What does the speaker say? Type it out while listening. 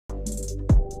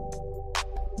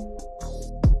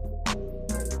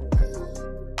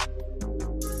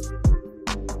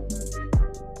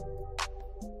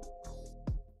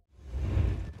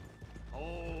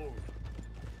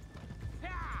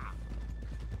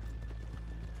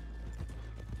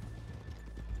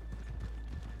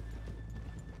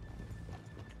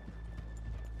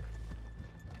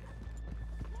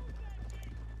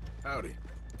Howdy.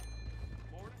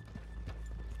 Morning.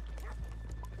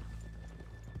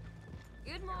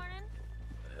 Good morning.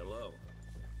 Hello.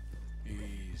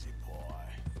 Easy, boy.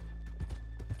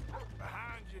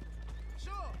 Behind you.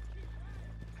 Sure.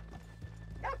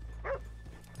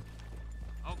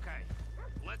 Okay,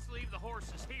 let's leave the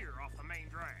horses here off the main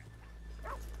drag.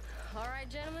 All right,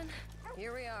 gentlemen,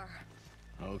 here we are.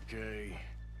 Okay.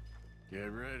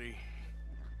 Get ready.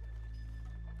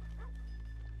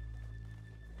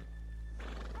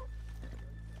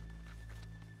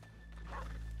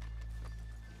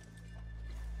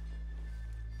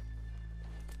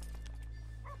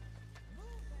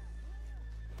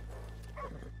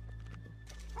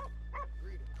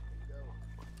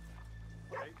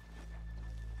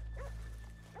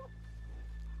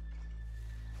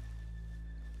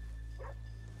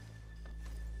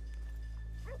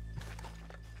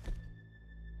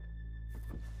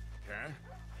 Okay.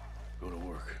 Go to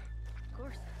work. Of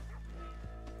course.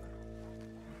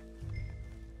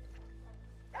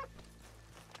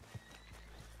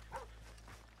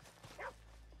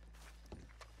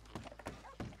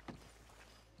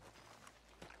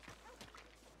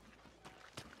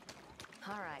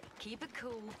 All right, keep it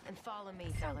cool and follow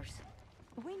me, fellers.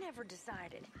 We never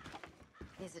decided.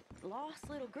 Is it lost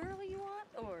little girl you want,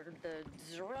 or the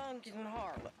drunken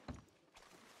harlot?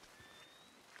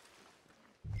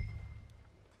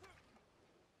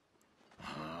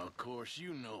 Of course,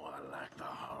 you know I like the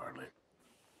harlot.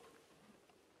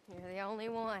 You're the only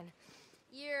one.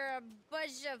 You're a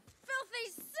bunch of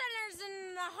filthy sinners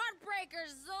and the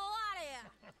heartbreakers, a lot of you.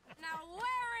 Now,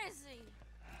 where is he?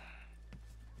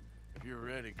 If you're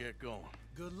ready, get going.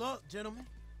 Good luck, gentlemen.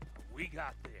 We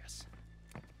got this.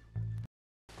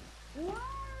 Where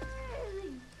is he?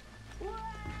 Where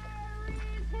is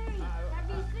he? Have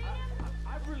you seen him?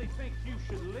 I really think you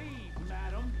should leave,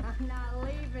 madam. I'm not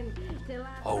leaving till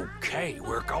I Okay,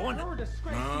 we're going. You're a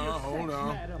disgrace to your Hold sex, on.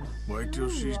 madam. Wait till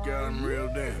she's got him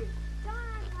reeled in. Don't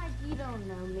act like you don't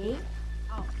know me.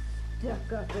 All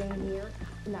stuck up in here.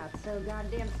 Not so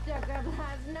goddamn stuck up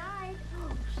last night.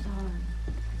 Oh, sorry.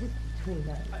 Just between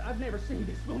us. I've never seen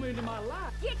this woman in my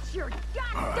life. Get your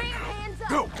goddamn hands up!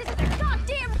 Go. This is a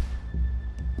goddamn...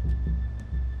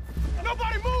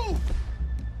 Nobody move!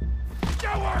 You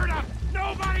heard him!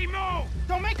 Nobody move!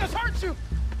 Don't make us hurt you!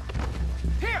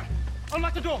 Here!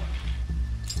 Unlock the door!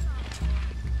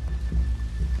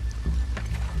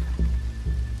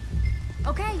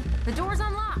 Okay, the door's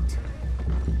unlocked.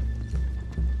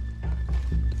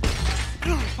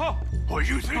 Oh,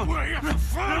 you think we're here for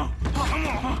fun? Come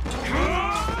on.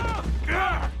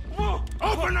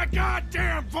 Open the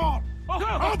goddamn vault!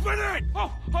 Open it!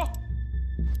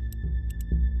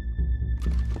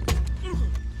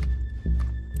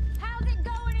 How's it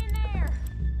going in there?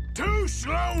 Too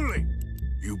slowly!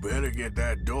 You better get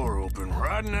that door open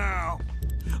right now.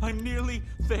 I'm nearly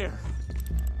there.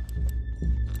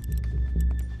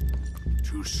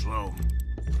 Too slow.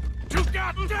 Too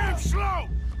goddamn slow!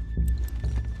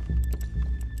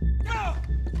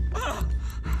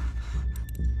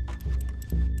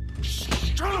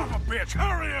 Son of a bitch,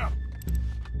 hurry up!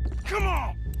 Come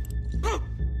on!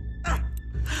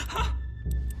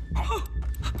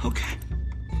 Okay.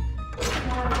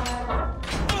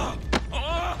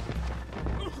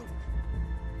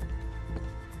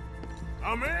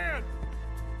 I'm in!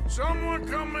 Someone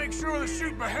come make sure the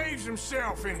chute behaves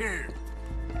himself in here.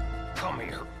 Come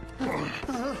here.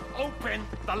 Open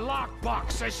the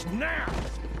lockboxes now!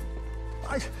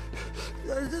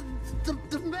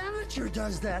 The manager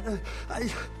does that.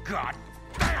 God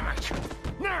damn it!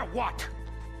 Now what?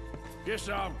 Guess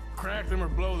I'll crack them or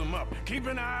blow them up. Keep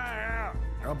an eye out.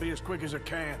 I'll be as quick as I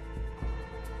can.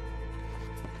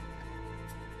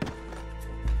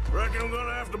 Reckon I'm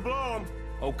gonna have to blow them.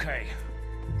 Okay.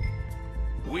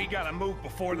 We gotta move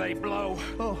before they blow.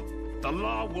 The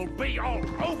law will be all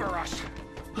over us.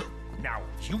 Now,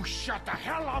 you shut the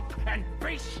hell up and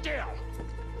be still.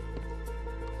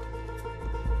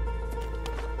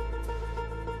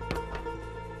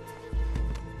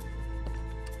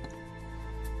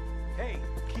 Hey,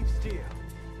 keep still.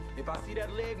 If I see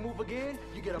that leg move again,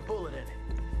 you get a bullet in it.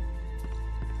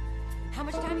 How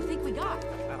much time do you think we got?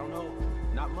 I don't know.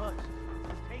 Not much.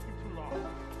 It's taking too long.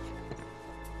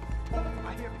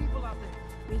 I hear people out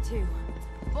there. Me too.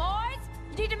 Boys,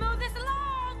 you need to move this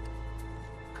along!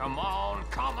 Come on,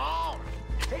 come on!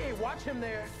 Hey, watch him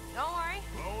there. Don't worry.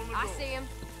 Blow the I door. see him.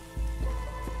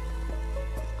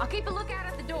 I'll keep a lookout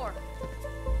at the door.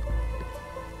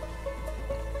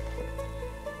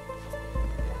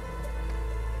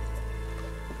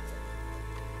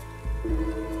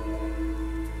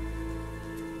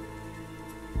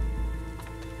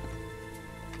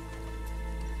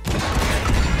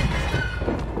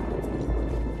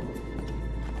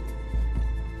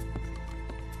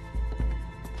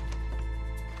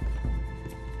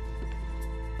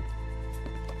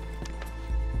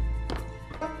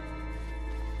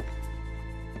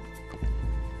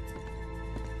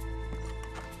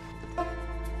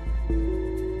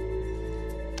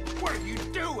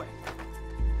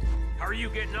 are you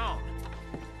getting on?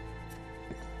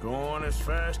 Going as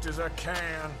fast as I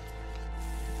can.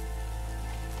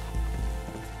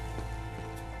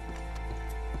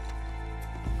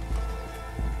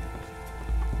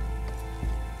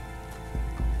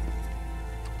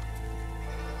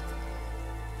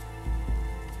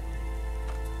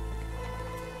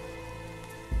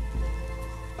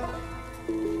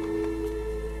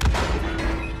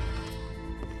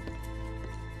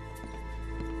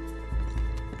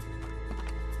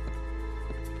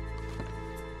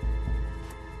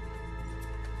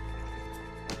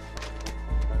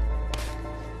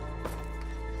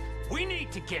 We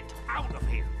need to get out of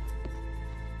here.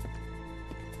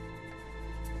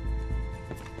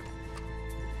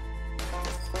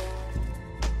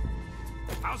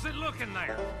 How's it looking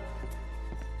there?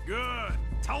 Good.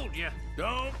 Told you.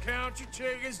 Don't count your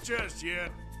chickens just yet.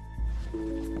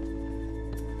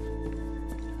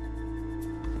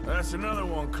 That's another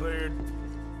one cleared.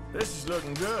 This is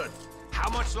looking good. How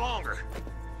much longer?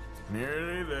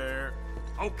 Nearly there.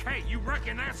 Okay, you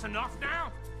reckon that's enough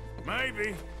now?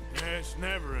 Maybe. It's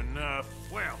never enough.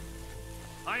 Well,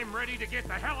 I am ready to get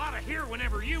the hell out of here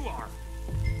whenever you are.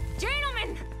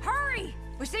 Gentlemen, hurry!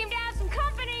 We seem to have some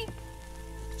company.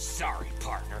 Sorry,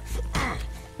 partner.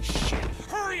 Shit,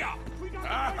 hurry up!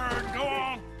 I heard. Go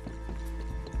on.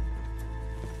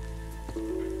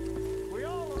 We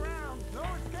all around. No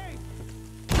escape.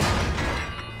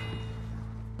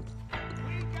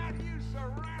 We got you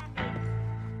surrounded.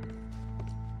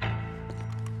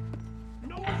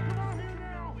 No one's come out here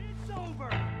now. It's over.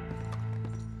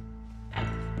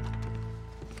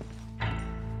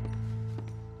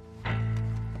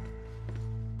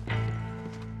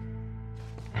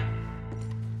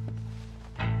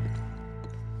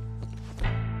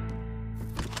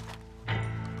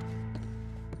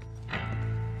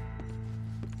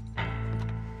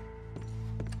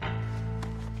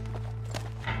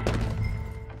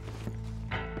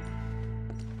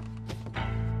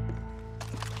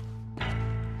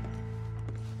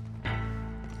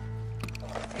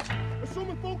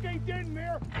 Assuming folk ain't dead in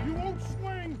there, you won't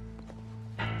swing.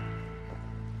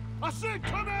 I said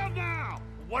come out now.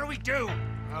 What do we do?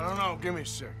 I don't know. Give me a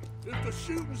second. If the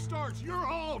shooting starts, you're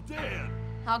all dead.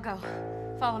 I'll go.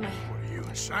 Follow me. What are you,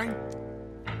 insane?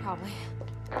 Probably.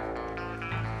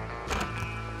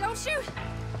 Don't shoot!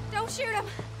 Don't shoot him!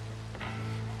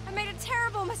 I made a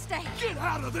terrible mistake. Get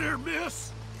out of there,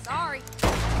 miss. Sorry.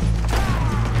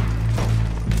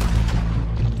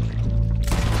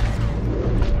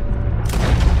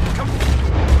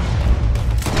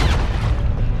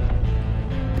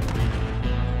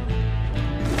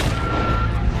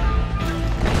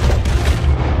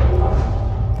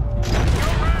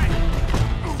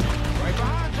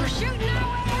 We're shooting our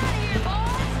way out of here,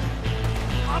 boys!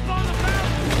 Up on the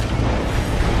mountain!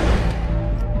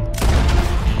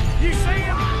 You see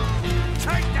him?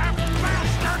 Take that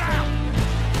bastard out!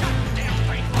 Goddamn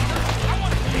fake lover! I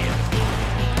want to see it!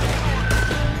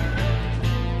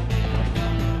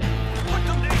 Put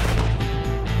them down!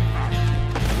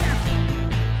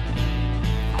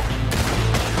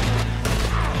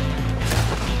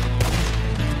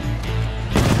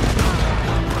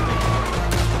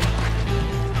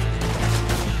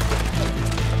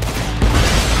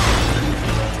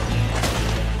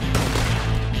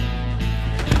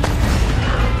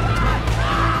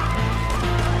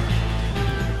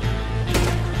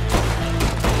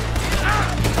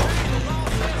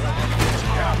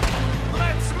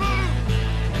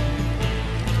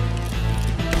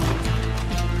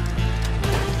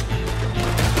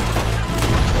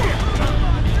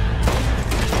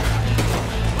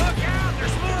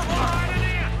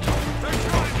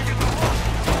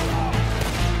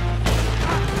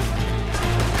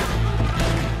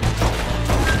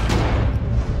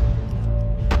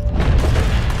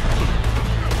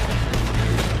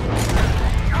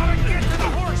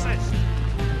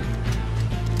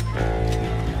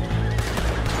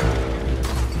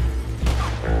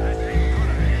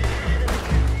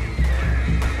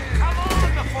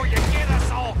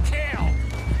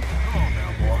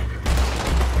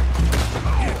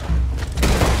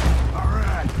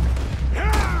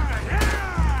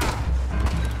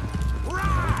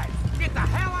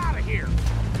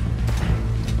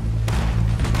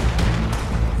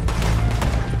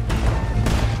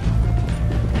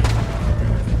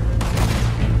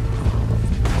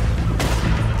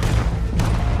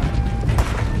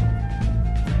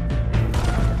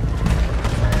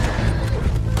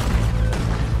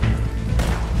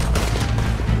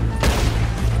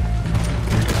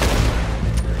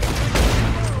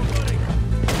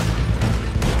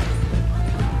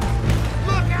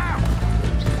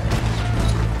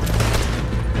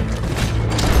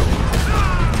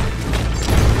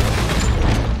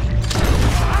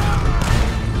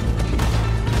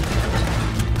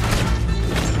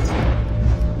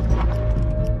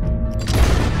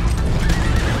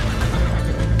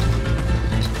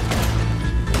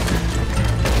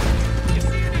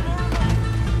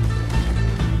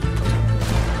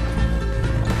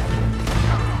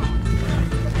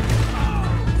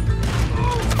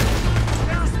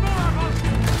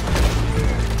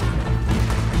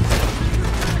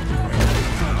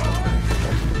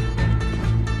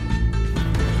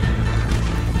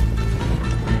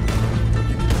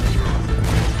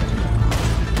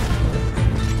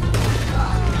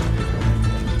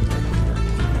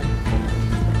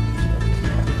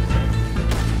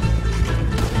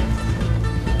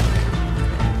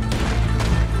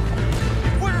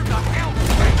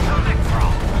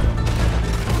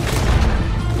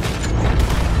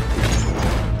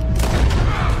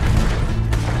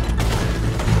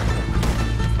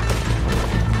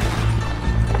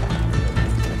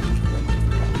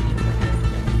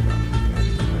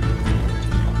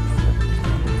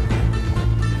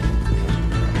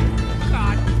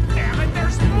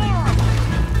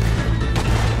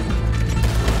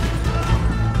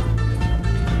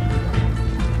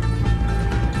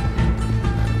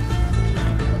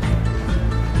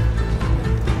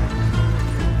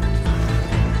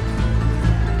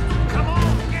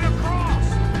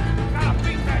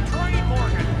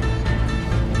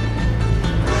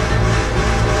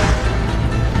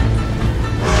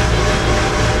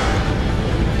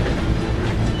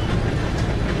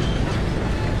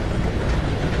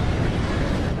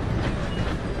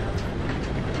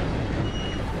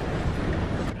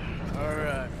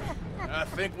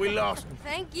 think we lost him.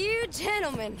 Thank you,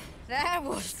 gentlemen. That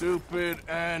was... Stupid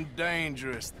and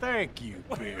dangerous. Thank you,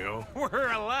 Bill.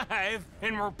 We're alive,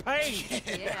 and we're paid.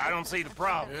 Yeah. I don't see the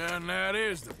problem. Yeah, and that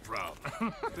is the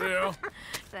problem. Bill,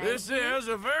 this is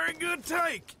a very good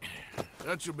take.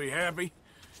 Dutch will be happy,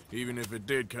 even if it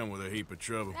did come with a heap of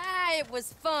trouble. Ah, it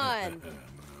was fun.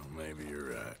 Well, maybe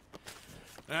you're right.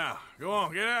 Now, go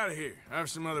on, get out of here. I have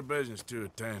some other business to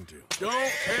attend to. Don't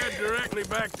head directly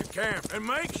back to camp, and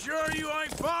make sure you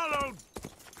ain't followed.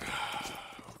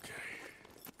 Okay.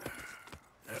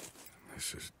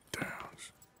 This is